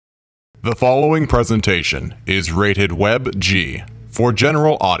The following presentation is rated Web G for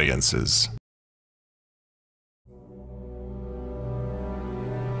general audiences.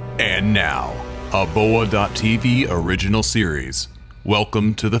 And now, a BOWA.TV original series.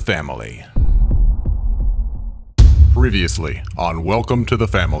 Welcome to the family. Previously on Welcome to the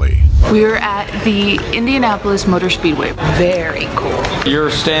Family. We're at the Indianapolis Motor Speedway. Very cool.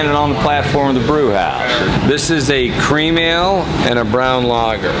 You're standing on the platform of the brew house. This is a cream ale and a brown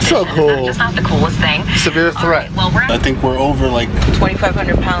lager. So cool. It's not the coolest thing. Severe threat. Right, well, I think we're over like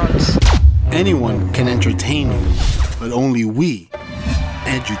 2,500 pounds. anyone can entertain you, but only we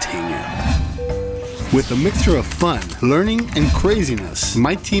edutain you. With a mixture of fun, learning, and craziness,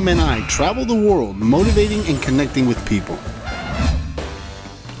 my team and I travel the world motivating and connecting with people.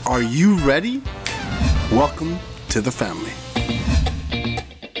 Are you ready? Welcome to the family.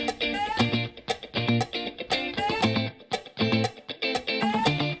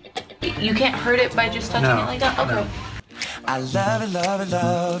 You can't hurt it by just touching it like that? Okay. No. I love it, love it,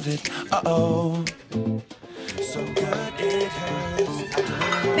 love it. Uh-oh. So good it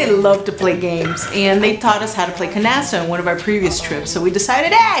hurts. They love to play games, and they taught us how to play canasta on one of our previous trips, so we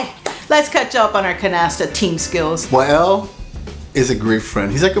decided, hey, let's catch up on our canasta team skills. Wael is a great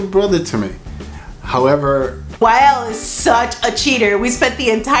friend. He's like a brother to me. However, Wael is such a cheater. We spent the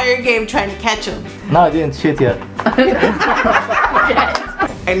entire game trying to catch him. No, I didn't cheat yet.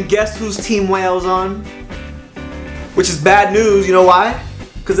 And guess whose team Whale's on? Which is bad news, you know why?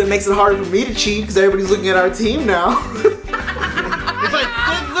 Because it makes it harder for me to cheat because everybody's looking at our team now. It's like,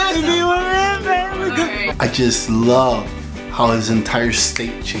 I just love how his entire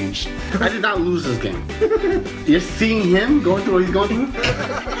state changed. I did not lose this game. You're seeing him going through what he's going through?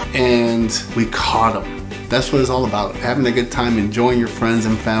 And we caught him. That's what it's all about. Having a good time, enjoying your friends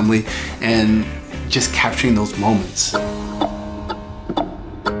and family, and just capturing those moments.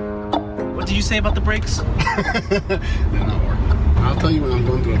 What did you say about the brakes? They're not working. I'll tell you when I'm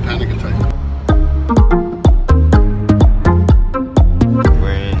going through a panic attack.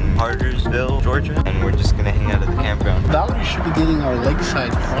 We're in Cartersville, Georgia, and we're just gonna hang out at the campground. Valerie should be getting our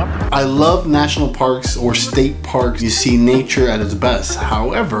lakeside property. I love national parks or state parks. You see nature at its best.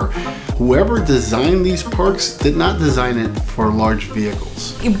 However, whoever designed these parks did not design it for large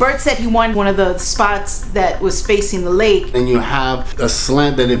vehicles. Bert said he wanted one of the spots that was facing the lake. And you have a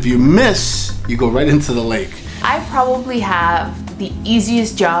slant that if you miss, you go right into the lake. I probably have the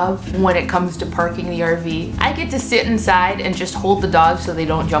easiest job when it comes to parking the RV. I get to sit inside and just hold the dogs so they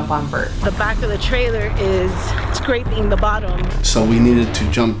don't jump on Bert. The back of the trailer is scraping the bottom. So we needed to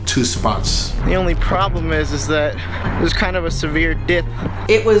jump 2 spots. The only problem is that there's kind of a severe dip.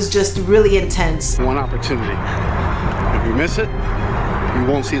 It was just really intense. One opportunity. If you miss it, you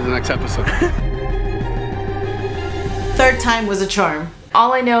won't see the next episode. Third time was a charm.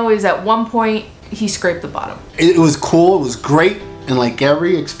 All I know is at one point, he scraped the bottom. It was cool, it was great, and like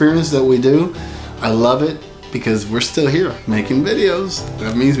every experience that we do, I love it because we're still here making videos.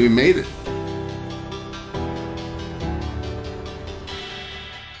 That means we made it.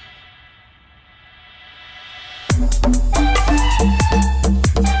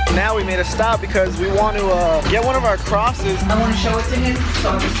 Now we made a stop because we want to get one of our crosses. I want to show it to him, so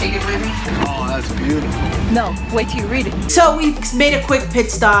I'll just take it with me. Oh, that's beautiful. No, wait till you read it. So we made a quick pit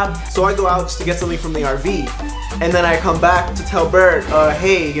stop. So I go out just to get something from the RV. And then I come back to tell Bert,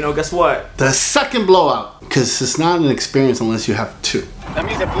 hey, you know, guess what? The second blowout, because it's not an experience unless you have 2. That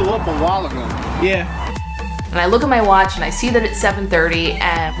means it blew up a while ago. Yeah. And I look at my watch and I see that it's 7:30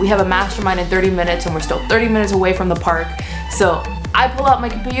 and we have a mastermind in 30 minutes and we're still 30 minutes away from the park. So I pull out my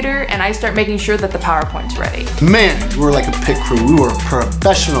computer and I start making sure that the PowerPoint's ready. Man, we were like a pit crew. We were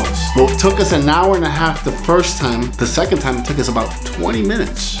professionals. Well, it took us an hour and a half the first time. The second time it took us about 20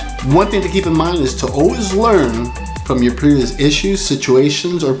 minutes. One thing to keep in mind is to always learn from your previous issues,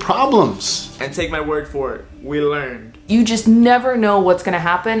 situations, or problems. And take my word for it, we learned. You just never know what's gonna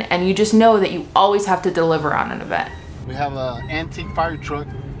happen and you just know that you always have to deliver on an event. We have an antique fire truck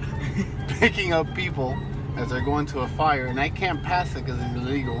picking up people as they're going to a fire, and I can't pass it because it's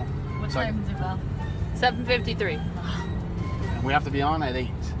illegal. What time is it, Val? 7:53. And we have to be on at 8.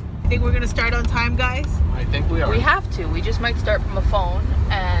 Think we're gonna start on time, guys? I think we are. We have to. We just might start from a phone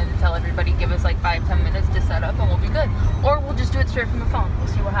and tell everybody, give us like 5-10 minutes to set up and we'll be good. Or we'll just do it straight from a phone. We'll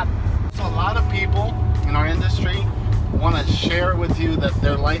see what happens. So a lot of people in our industry want to share with you that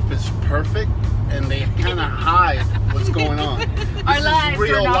their life is perfect, and they kind of hide what's going on. Our lives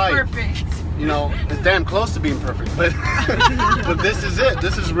are not perfect. You know, it's damn close to being perfect, but but this is it.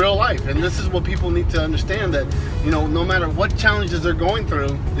 This is real life, and this is what people need to understand, that, you know, no matter what challenges they're going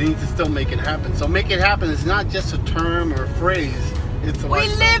through, they need to still make it happen. So make it happen is not just a term or a phrase. It's a We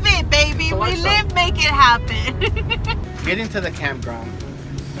lifestyle. live it, baby. It's a We lifestyle. live, make it happen. Getting to the campground,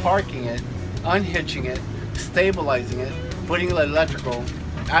 parking it, unhitching it, stabilizing it, putting the electrical.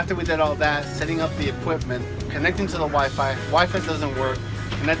 After we did all that, setting up the equipment, connecting to the Wi-Fi. Wi-Fi doesn't work.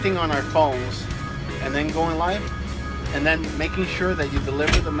 Connecting on our phones, and then going live, and then making sure that you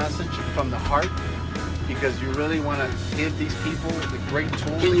deliver the message from the heart, because you really want to give these people the great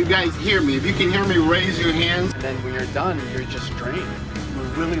tools. Can you guys hear me? If you can hear me, raise your hands. And then when you're done, you're just drained. We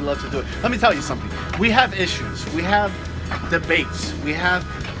really love to do it. Let me tell you something. We have issues. We have debates. We have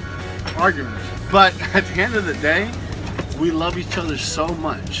arguments. But at the end of the day, we love each other so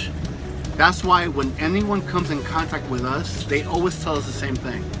much. That's why when anyone comes in contact with us, they always tell us the same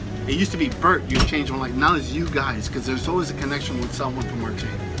thing. It used to be Bert, you changed one, like now it's you guys, because there's always a connection with someone from our team.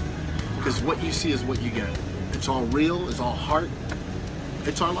 Because what you see is what you get. It's all real, it's all heart,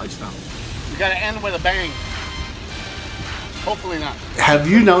 it's our lifestyle. You gotta end with a bang. Hopefully not. Have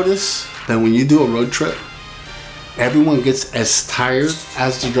you noticed that when you do a road trip, everyone gets as tired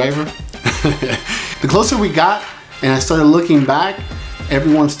as the driver? The closer we got, and I started looking back,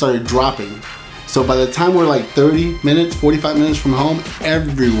 everyone started dropping. So by the time we're like 30 minutes, 45 minutes from home,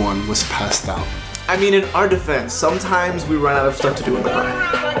 everyone was passed out. I mean, in our defense, sometimes we run out of stuff to do in the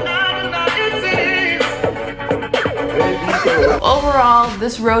car. Overall,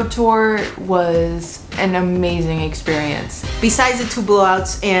 this road tour was an amazing experience. Besides the 2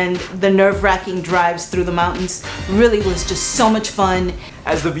 blowouts and the nerve-wracking drives through the mountains, really was just so much fun.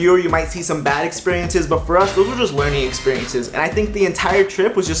 As the viewer, you might see some bad experiences, but for us, those were just learning experiences. And I think the entire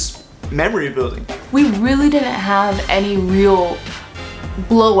trip was just memory building. We really didn't have any real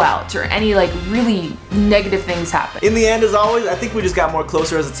blowouts or any like really negative things happen. In the end, as always, I think we just got more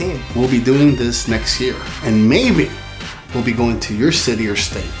closer as a team. We'll be doing this next year, and maybe we'll be going to your city or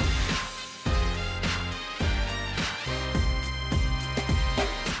state.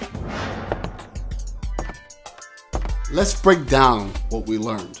 Let's break down what we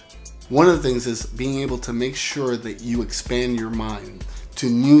learned. One of the things is being able to make sure that you expand your mind to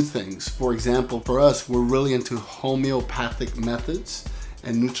new things. For example, for us, we're really into homeopathic methods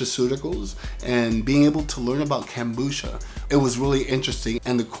and nutraceuticals, and being able to learn about kombucha. It was really interesting,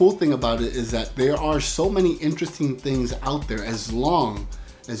 and the cool thing about it is that there are so many interesting things out there as long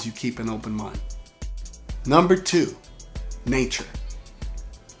as you keep an open mind. Number 2, nature.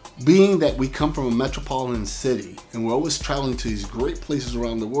 Being that we come from a metropolitan city and we're always traveling to these great places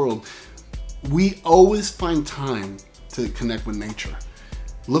around the world, we always find time to connect with nature.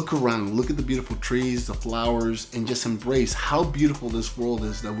 Look around, look at the beautiful trees, the flowers, and just embrace how beautiful this world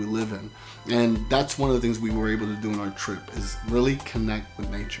is that we live in. And that's one of the things we were able to do on our trip, is really connect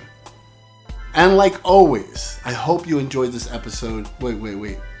with nature. And like always, I hope you enjoyed this episode.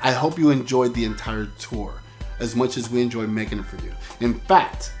 Wait. I hope you enjoyed the entire tour as much as we enjoyed making it for you. In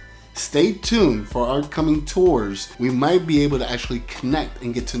fact, stay tuned for our upcoming tours. We might be able to actually connect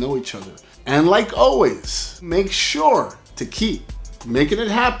and get to know each other. And like always, make sure to keep making it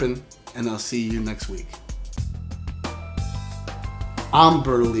happen, and I'll see you next week. I'm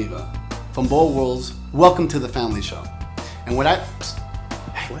Bert Oliva from BOWA Worlds. Welcome to the Family Show. And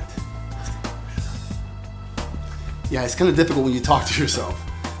hey, what? Yeah, it's kind of difficult when you talk to yourself.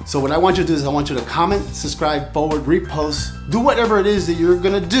 So what I want you to do is I want you to comment, subscribe, forward, repost, do whatever it is that you're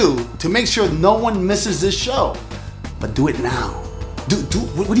gonna do to make sure no one misses this show. But do it now.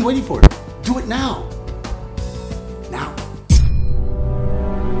 What are you waiting for? Do it now.